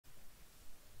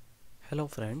Hello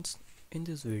friends, in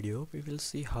this video we will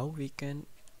see how we can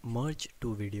merge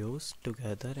two videos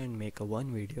together and make a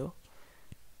one video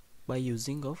by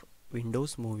using of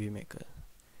Windows Movie Maker.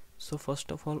 So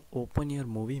first of all, open your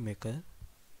Movie Maker.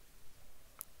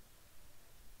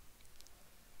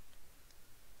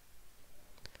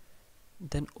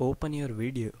 Then open your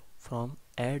video from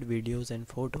Add Videos and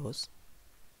Photos.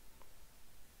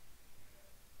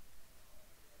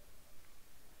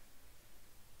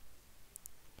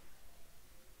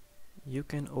 You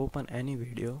can open any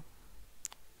video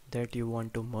that you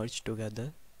want to merge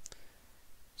together.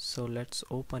 So let's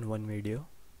open one video.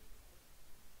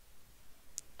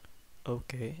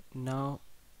 Okay, now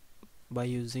by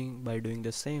doing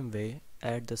the same way,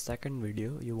 add the second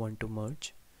video you want to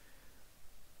merge.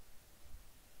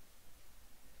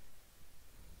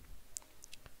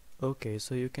 Okay,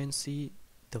 so you can see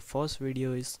the first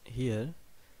video is here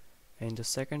and the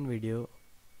second video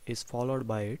is followed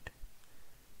by it.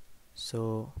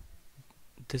 So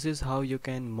this is how you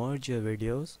can merge your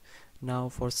videos. Now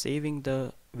for saving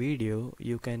the video,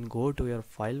 you can go to your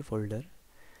file folder,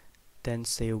 then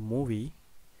save movie,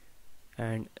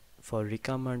 and for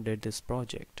recommended this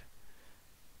project,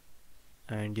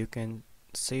 and you can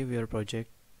save your project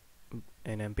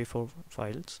in MP4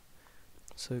 files.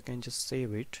 So you can just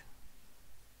save it,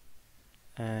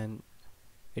 and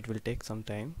it will take some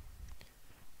time.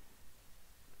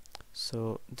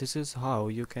 So this is how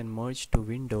you can merge two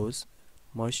videos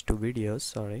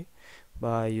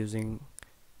by using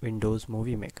Windows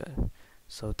Movie Maker.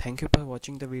 So thank you for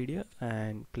watching the video,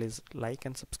 and please like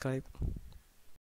and subscribe.